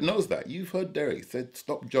 Dereck knows that. You've heard Dereck. He said,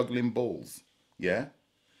 stop juggling balls. Yeah?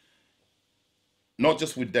 Not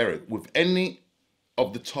just with Dereck, with any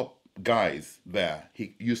of the top guys there,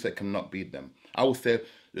 Usyk cannot beat them. I would say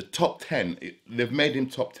the top 10, they've made him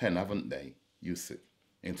top 10, haven't they, Usyk,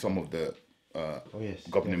 in some of the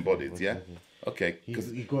governing bodies, yeah? Okay.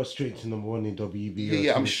 He got straight to number one in WBO.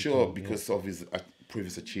 Yeah, I'm sure because of his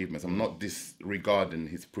previous achievements. I'm not disregarding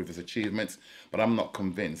his previous achievements, but I'm not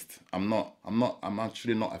convinced. I'm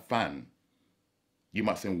actually not a fan. You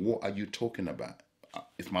might say, what are you talking about?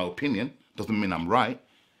 It's my opinion. Doesn't mean I'm right.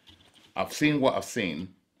 I've seen what I've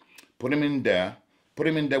seen. Put him in there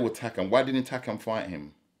with Takam. Why didn't Takam fight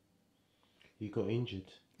him? He got injured.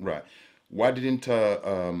 Right. Why didn't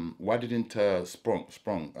Tyrone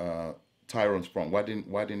Sprong? Why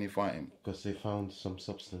didn't he fight him? Because they found some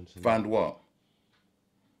substance. Found what?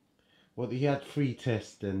 Well, he had 3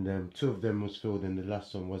 tests, and 2 of them was failed, and the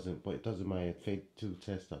last one wasn't. But it doesn't matter. He failed 2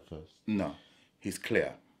 tests at first. No, he's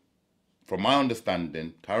clear. From my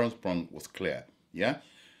understanding, Tyrone Sprong was clear. Yeah.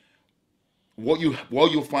 What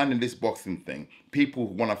you'll find in this boxing thing, people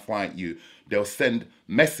who want to fight you, they'll send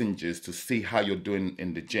messengers to see how you're doing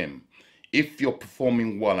in the gym. If you're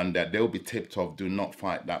performing well and that, they'll be tipped off. Do not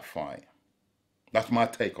fight that fight. That's my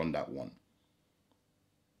take on that one.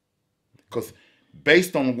 Because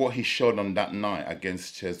based on what he showed on that night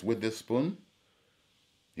against Ches Witherspoon,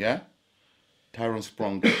 yeah, Tyrone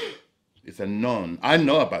Sprong. It's a known. I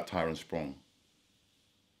know about Tyrone Sprong.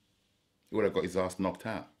 He would have got his ass knocked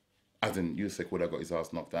out. As in, Usyk would have got his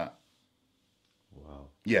ass knocked out. Wow.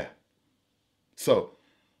 Yeah. So,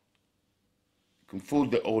 you can fool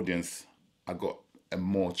the audience. I got a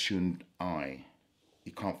more tuned eye.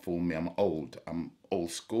 You can't fool me. I'm old. I'm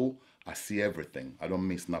old school. I see everything. I don't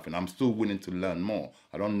miss nothing. I'm still willing to learn more.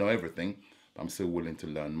 I don't know everything, but I'm still willing to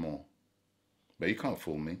learn more. But you can't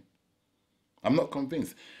fool me. I'm not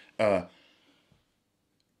convinced. Go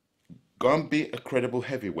and be a credible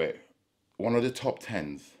heavyweight, one of the top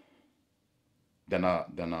 10s. Then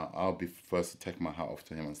I'll be first to take my hat off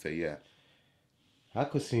to him and say, yeah. I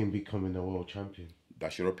could see him becoming a world champion.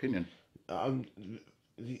 That's your opinion.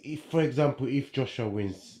 If, for example, if Joshua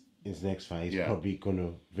wins his next fight, he's probably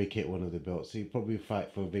gonna vacate one of the belts. So he'll probably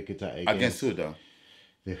fight for vacate that against who though?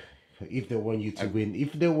 If they want you to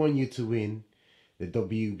win, the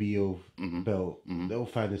WBO belt, they'll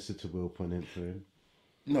find a suitable opponent for him.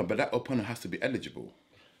 No, but that opponent has to be eligible.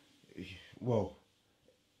 Well,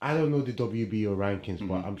 I don't know the WBO rankings,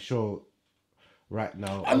 but I'm sure right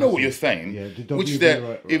now. I know what you're saying. Yeah, the Which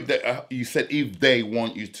if they, you said if they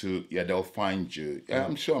want you to, they'll find you. Yeah,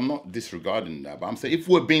 I'm sure. I'm not disregarding that, but I'm saying if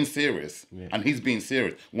we're being serious, and he's being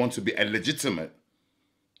serious, want to be a legitimate,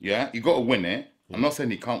 you got to win it. I'm not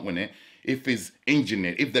saying he can't win it. If he's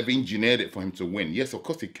engineered, if they've engineered it for him to win, yes, of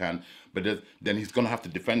course he can, but then he's gonna have to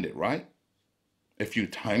defend it, right? A few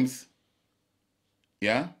times.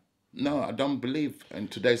 Yeah. No, I don't believe in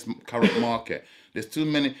today's current market. There's too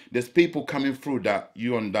many. There's people coming through that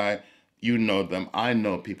you and I, you know them. I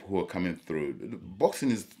know people who are coming through.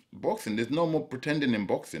 Boxing is boxing. There's no more pretending in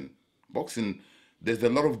boxing. Boxing, there's a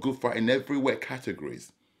lot of good fight in everywhere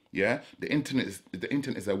categories. Yeah, the internet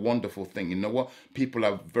is a wonderful thing. You know what? People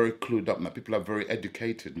are very clued up now. People are very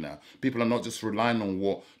educated now. People are not just relying on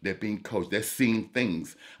what they're being coached. They're seeing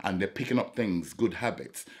things and they're picking up things, good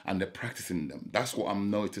habits, and they're practicing them. That's what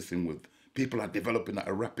I'm noticing with people are developing at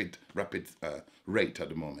a rapid rate at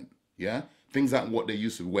the moment. Yeah, things aren't what they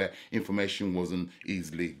used to, where information wasn't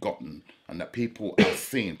easily gotten, and that people are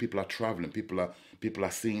seeing, people are traveling, people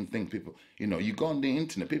are seeing things. People, you go on the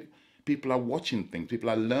internet, people are watching things. People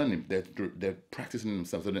are learning. They're practicing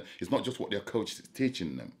themselves. So it's not just what their coach is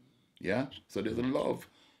teaching them. Yeah. So there's a lot of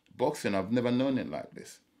boxing. I've never known it like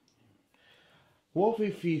this. What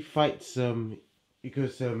if he fights?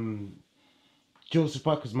 Because Joseph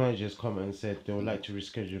Parker's manager has come and said they would like to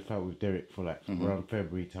reschedule a fight with Dereck for around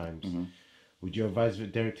February times. Would you advise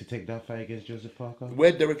Dereck to take that fight against Joseph Parker?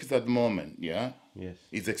 Where Dereck is at the moment, yes,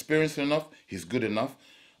 he's experienced enough. He's good enough,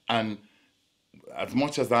 and as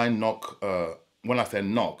much as I knock, when I say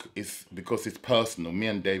knock, it's because it's personal. Me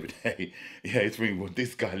and David, hey, it's really, well,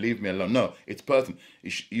 this guy, leave me alone. No, it's personal.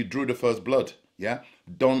 You drew the first blood,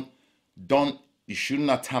 Don't, you shouldn't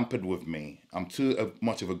have tampered with me. I'm too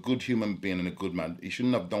much of a good human being and a good man. You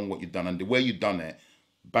shouldn't have done what you've done. And the way you've done it,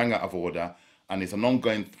 bang out of order. And it's an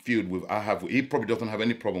ongoing feud he probably doesn't have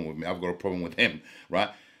any problem with me. I've got a problem with him,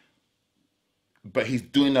 right? But he's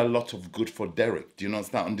doing a lot of good for Dereck. Do you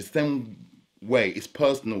understand? And the same way, it's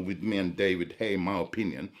personal with me and David Haye, in my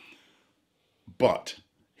opinion, but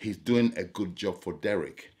he's doing a good job for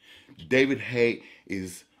Dereck. David Haye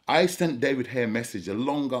I sent David Haye a message, a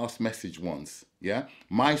long-ass message once,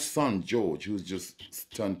 My son, George, who's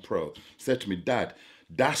just turned pro, said to me, Dad,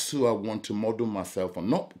 that's who I want to model myself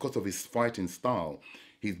on, not because of his fighting style,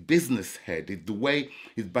 his business head, the way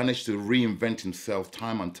he's managed to reinvent himself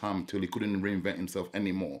time and time until he couldn't reinvent himself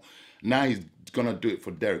anymore. Now he's gonna do it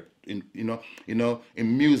for Dereck.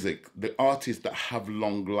 In music, the artists that have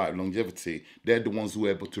longevity, they're the ones who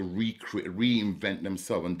are able to reinvent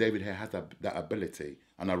themselves. And David Haye has that ability,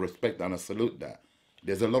 and I respect that and I salute that.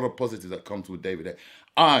 There's a lot of positives that comes with David Haye.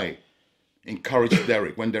 I encouraged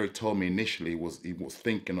Dereck when Dereck told me initially he was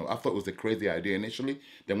thinking of. I thought it was a crazy idea initially.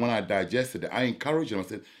 Then when I digested it, I encouraged him. I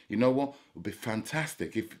said, you know what? It would be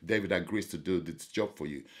fantastic if David agrees to do this job for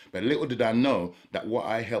you. But little did I know that what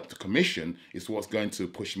I helped to commission is what's going to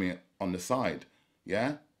push me on the side.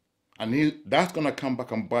 Yeah? And that's going to come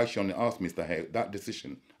back and bite you on the arse, Mr. Haye. That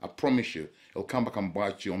decision, I promise you, it'll come back and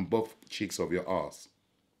bite you on both cheeks of your arse.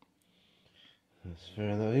 That's fair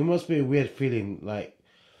enough. It must be a weird feeling, like,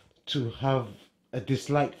 to have a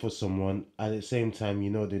dislike for someone at the same time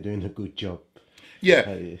they're doing a good job.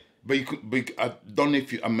 Yeah, but I don't know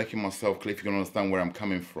if I'm making myself clear, if you can understand where I'm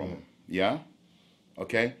coming from. Yeah?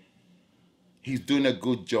 Okay? He's doing a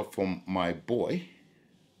good job for my boy,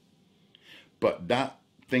 but that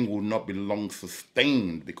thing will not be long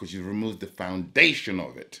sustained because you remove the foundation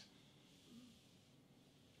of it.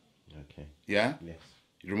 Okay. Yeah? Yes.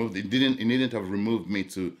 He needn't have removed me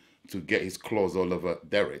to get his claws all over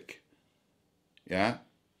Dereck. Yeah?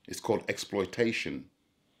 It's called exploitation.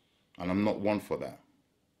 And I'm not one for that.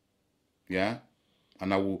 Yeah?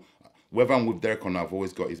 And I will, whether I'm with Dereck or not, I've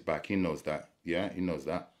always got his back. He knows that. Yeah? He knows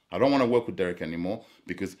that. I don't want to work with Dereck anymore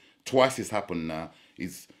because twice it's happened now. You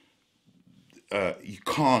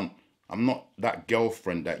can't, I'm not that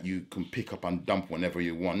girlfriend that you can pick up and dump whenever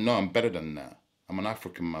you want. No, I'm better than that. I'm an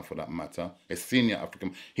African man for that matter. A senior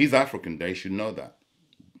African. He's African, they should know that.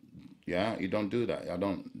 Yeah, you don't do that.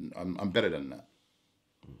 I'm better than that.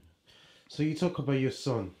 So you talk about your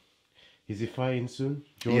son. Is he fighting soon?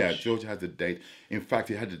 George? Yeah, George has a date. In fact,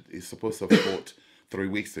 he's supposed to have fought 3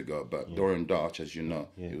 weeks ago, but Dorian Darch, as you know,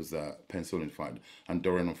 it was a pencil-in fight. And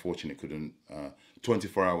Dorian, unfortunately, couldn't,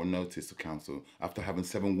 24-hour notice to cancel after having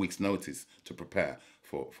 7 weeks notice to prepare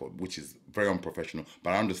for which is very unprofessional. But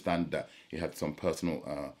I understand that he had some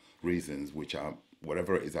personal reasons, which are,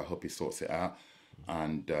 whatever it is, I hope he sorts it out.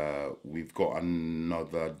 And we've got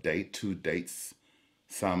another date, 2 dates.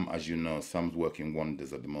 Sam, as you know, Sam's working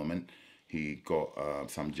wonders at the moment. He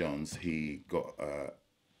got Sam Jones. He got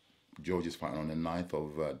George is fighting on the 9th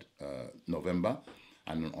of November,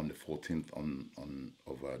 and on the 14th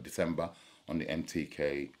of December on the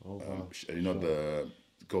MTK. The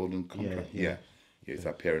Golden Contract. Yeah. He's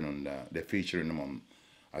appearing on. They're featuring him on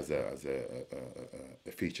as a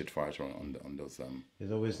featured fighter on those.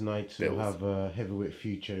 It's always nice to have a heavyweight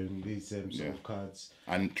future in these sort of cards.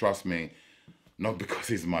 And trust me, not because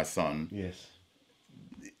he's my son. Yes.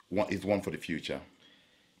 He's one for the future.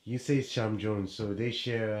 You say Sam Jones, so they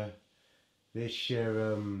share the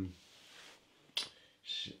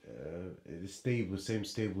same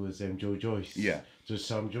stable as Joe Joyce. Yeah. Does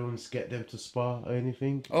Sam Jones get them to spar or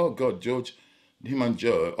anything? Oh God, George, him and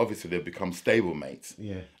Joe, obviously they've become stable mates.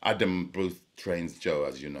 Yeah. Adam Bruce trains Joe,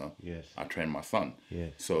 as you know. Yes. I train my son. Yeah.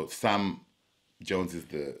 So Sam Jones is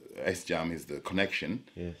the S-Jam is the connection.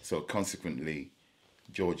 Yes. So consequently,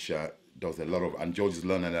 George does a lot of, and George is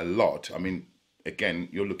learning a lot. I mean, again,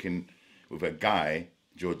 you're looking with a guy,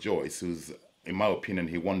 Joe Joyce, who's, in my opinion,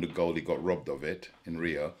 he won the gold. He got robbed of it in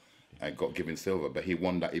Rio, and got given silver. But he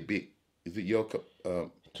won that. He beat. Is it Yoko?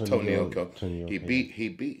 Tony Yoko. He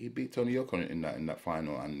beat Tony Yoko in that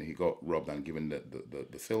final, and he got robbed and given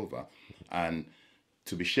the silver. And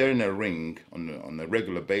to be sharing a ring on a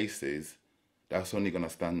regular basis, that's only gonna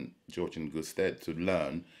stand George in good stead to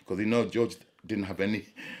learn, because George didn't have any.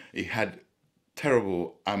 He had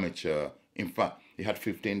terrible amateur. In fact, he had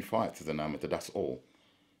 15 fights as an amateur. That's all.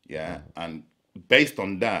 Yeah, and based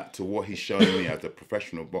on that, to what he's shown me as a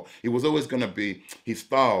professional, but he was always going to be, his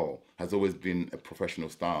style has always been a professional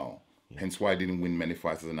style. Hence why he didn't win many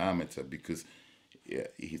fights as an amateur, because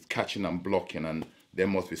he's catching and blocking, and they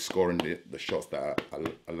must be scoring the shots that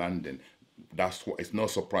are landing. That's what, it's no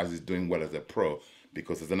surprise he's doing well as a pro,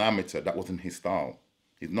 because as an amateur, that wasn't his style.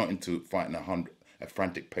 He's not into fighting a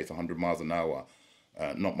frantic pace, 100 miles an hour,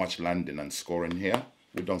 not much landing and scoring here.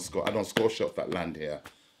 I don't score shots that land here.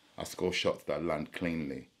 I score shots that land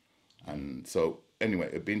cleanly. And so, anyway,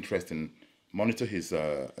 it'd be interesting. Monitor his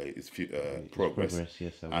progress.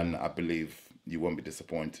 Yes, and I believe you won't be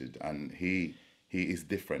disappointed. And he is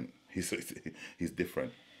different. He's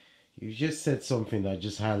different. You just said something that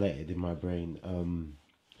just highlighted in my brain.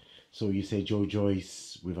 So you say Joe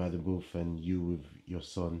Joyce with Adam Booth and you with your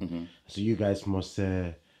son. Mm-hmm. So you guys must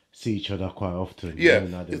see each other quite often.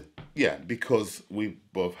 Yeah, because we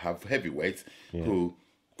both have heavyweights who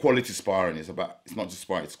quality sparring is about. It's not just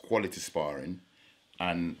sparring; it's quality sparring,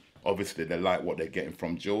 and obviously they like what they're getting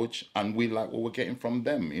from George, and we like what we're getting from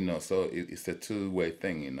them. So it's a two-way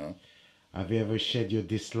thing. Have you ever shared your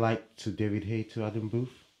dislike to David Haye to Adam Booth?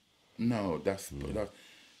 No, that's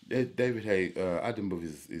David Haye. Adam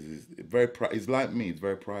Booth is very. He's like me. He's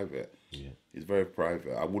very private. Yeah, he's very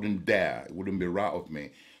private. I wouldn't dare. It wouldn't be right of me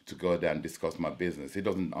to go there and discuss my business. He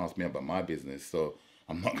doesn't ask me about my business, so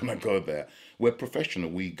I'm not gonna go there. We're professional.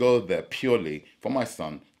 We go there purely for my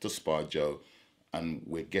son to spar Joe, and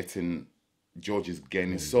George is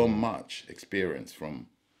gaining so much experience from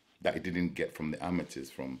that he didn't get from the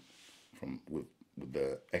amateurs with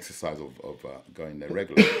the exercise of going there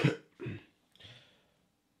regularly.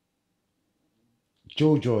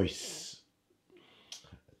 Joe Joyce,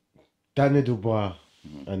 Daniel Dubois,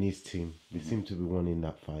 and his team, they seem to be winning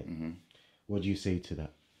that fight. Mm-hmm. What do you say to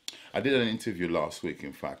that? I did an interview last week,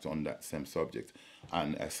 in fact, on that same subject,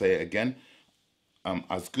 and I say it again.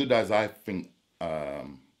 As good as I think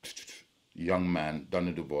young man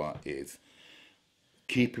Daniel Dubois is,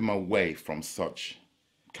 keep him away from such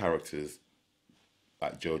characters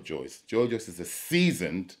like Joe Joyce. Joe Joyce is a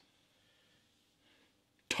seasoned,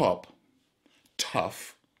 tough,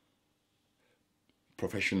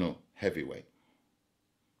 professional heavyweight.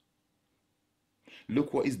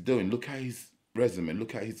 Look what he's doing. Look at his resume.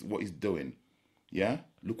 Look at what he's doing. Yeah?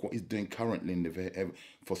 Look what he's doing currently in the...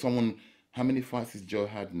 For someone... How many fights has Joe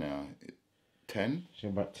had now? 10?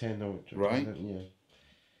 About 10. Right? Yeah.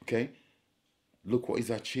 Okay? Look what he's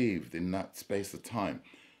achieved in that space of time.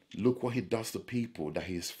 Look what he does to people that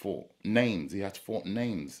he's fought. Names. He has fought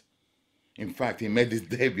names. In fact, he made his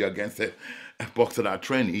debut against a boxer that I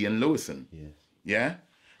trained, Ian Lewison. Yes. Yeah?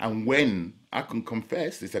 And when, I can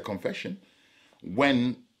confess, it's a confession,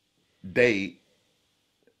 when they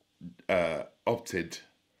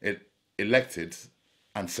elected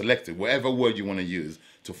and selected, whatever word you want to use,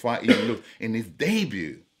 to fight Ian Lewis in his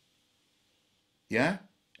debut, yeah?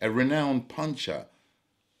 A renowned puncher,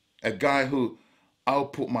 a guy who I'll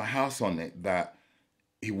put my house on it that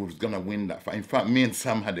he was going to win that fight. In fact, me and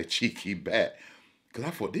Sam had a cheeky bet because I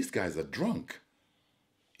thought, these guys are drunk,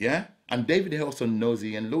 yeah? And David Haye also knows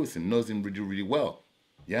Ian Lewison, knows him really, really well,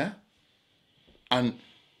 yeah? And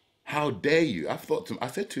how dare you? I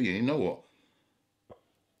said to you, you know what?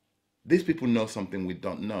 These people know something we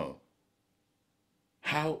don't know.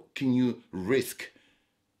 How can you risk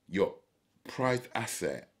your prized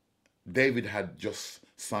asset? David had just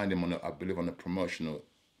signed him on, I believe, on a promotional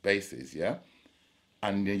basis, yeah?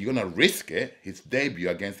 And then you're going to risk it, his debut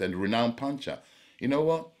against a renowned puncher. You know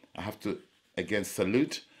what? I have to, again,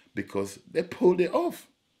 salute, because they pulled it off.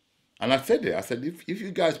 And I said it. I said, if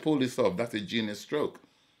you guys pull this off, that's a genius stroke.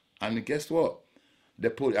 And guess what? They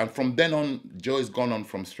pulled it. And from then on, Joe's gone on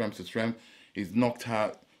from strength to strength. He's knocked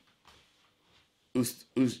out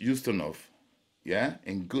Ustinov, yeah,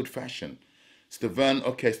 in good fashion.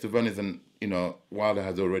 Stavern isn't, Wilder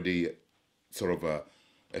has already sort of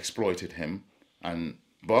exploited him,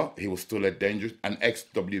 but he was still a dangerous, an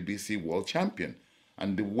ex-WBC world champion.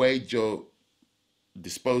 And the way Joe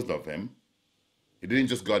disposed of him, he didn't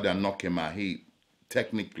just go there and knock him out. He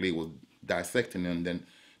technically was dissecting him and then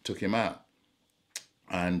took him out.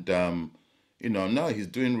 And, no, he's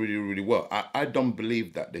doing really, really well. I don't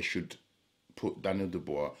believe that they should put Daniel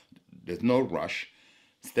Dubois. There's no rush.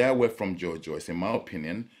 Stay away from Joyce, in my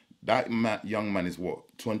opinion. That young man is,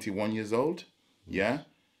 21 years old? Yeah?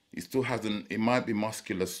 He still hasn't, it might be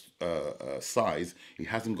muscular size. He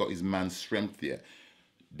hasn't got his man's strength yet.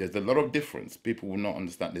 There's a lot of difference. People will not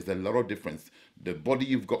understand. There's a lot of difference. The body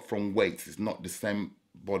you've got from weights is not the same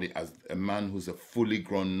body as a man who's a fully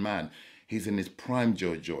grown man. He's in his prime,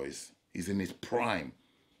 Joyce. He's in his prime.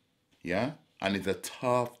 Yeah? And he's a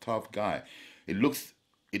tough, tough guy.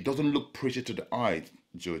 It doesn't look pretty to the eye,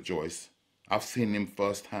 Joyce. I've seen him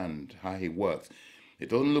firsthand, how he works. It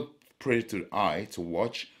doesn't look pretty to the eye to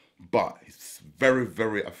watch, but it's very,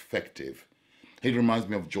 very effective. He reminds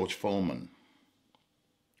me of George Foreman.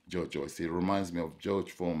 Joyce. He reminds me of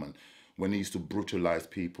George Foreman when he used to brutalize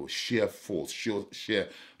people. Sheer force, sheer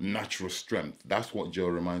natural strength. That's what Joe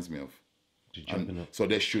reminds me of. And so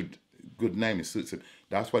they should, good name, it suits him.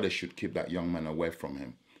 That's why they should keep that young man away from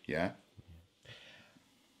him. Yeah?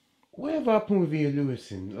 Whatever happened with Ian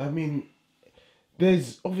Lewison? I mean,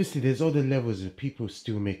 there's other levels of people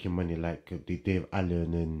still making money, like the Dave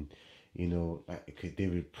Allen and, like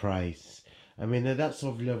David Price. I mean, at that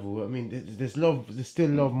sort of level, I mean, there's still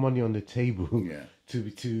a lot of money on the table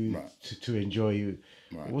to enjoy.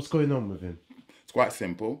 Right. What's going on with him? It's quite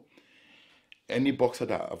simple. Any boxer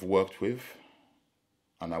that I've worked with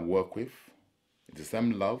and I work with, the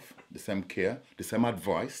same love, the same care, the same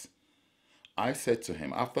advice. I said to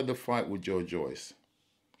him, after the fight with Joyce,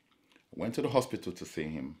 I went to the hospital to see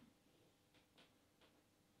him.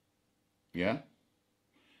 Yeah?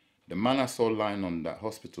 The man I saw lying on that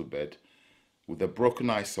hospital bed with a broken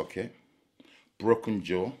eye socket, broken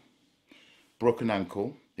jaw, broken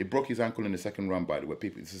ankle. He broke his ankle in the second round, by the way.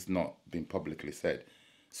 This has not been publicly said.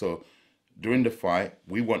 So during the fight,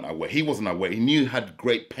 we weren't aware. He wasn't aware. He knew he had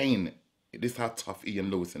great pain. This is how tough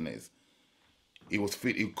Ian Lewison is. He was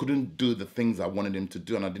fit. He couldn't do the things I wanted him to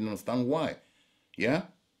do, and I didn't understand why. Yeah?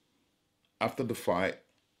 After the fight,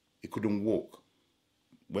 he couldn't walk.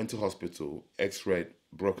 Went to hospital, x-rayed,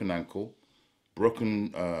 broken ankle,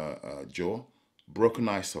 broken jaw, broken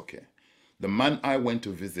eye socket. The man I went to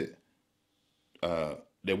visit,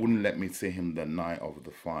 they wouldn't let me see him the night of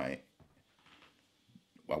the fight.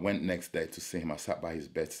 I went next day to see him. I sat by his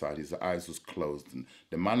bedside. His eyes was closed. And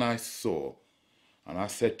the man I saw, and I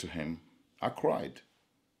said to him, I cried.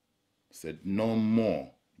 I said, no more.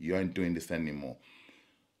 You ain't doing this anymore.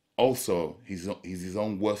 Also, he's his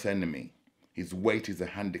own worst enemy. His weight is a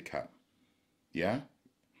handicap. Yeah?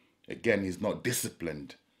 Again, he's not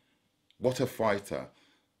disciplined. What a fighter.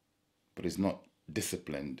 But he's not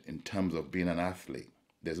disciplined in terms of being an athlete.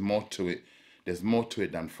 There's more to it. There's more to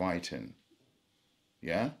it than fighting.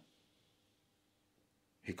 Yeah?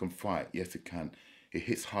 He can fight. Yes, he can. He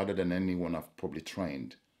hits harder than anyone I've probably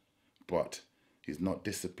trained. But he's not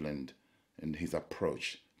disciplined in his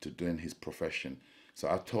approach to doing his profession. So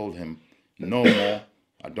I told him, no more.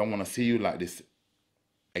 I don't want to see you like this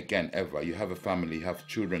again, ever. You have a family, you have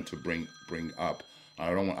children to bring up. I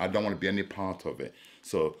don't want to be any part of it.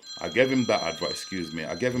 So I gave him that advice, excuse me.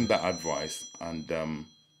 I gave him that advice and,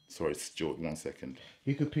 sorry, Stuart, 1 second.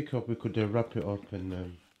 You could pick up, we could wrap it up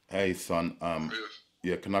and... Hey, son,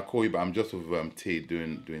 yeah, can I call you? But I'm just with T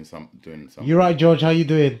doing something. You're right, George, how you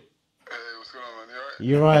doing? Hey, what's going on, man?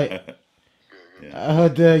 You alright? You're right. Good. I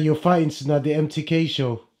heard you're fighting tonight at the MTK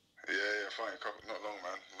show. Yeah, fighting. Not long,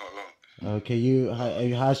 man. Not long.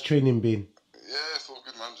 Okay, how's training been? Yeah, it's all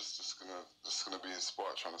good, man. Just gonna be in spar,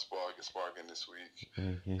 trying to get spar again this week.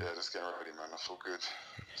 Okay. Yeah, just getting ready, man. I feel good.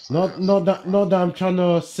 So, not that I'm trying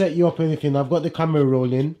to set you up or anything. I've got the camera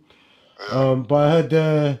rolling. Yeah. But I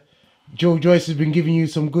heard Joyce has been giving you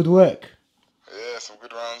some good work. Yeah, some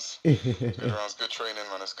good rounds. rounds. Good rounds, good training,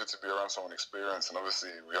 man. It's good to be around someone experienced, and obviously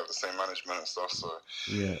we have the same management and stuff. So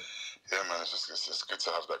yeah, man, it's just good to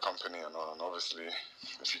have that company, and obviously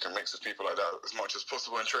if you can mix with people like that as much as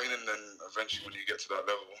possible in training, then eventually when you get to that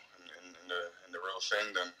level in the real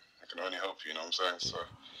thing, then it can only help you. You know what I'm saying? So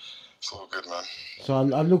it's all good, man. So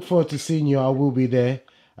I look forward to seeing you. I will be there.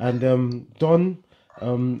 And Don,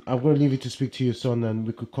 I'm going to leave you to speak to your son, and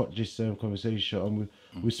we could cut this conversation short, and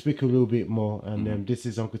we'll speak a little bit more. And this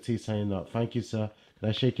is Uncle T signing out. Thank you, sir. Can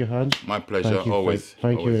I shake your hand? My pleasure. Always.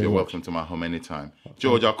 Thank you. You're welcome to my home anytime.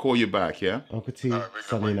 George, I'll call you back, yeah? Uncle T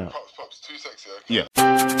signing out. Pops, too sexy.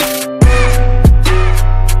 Yeah.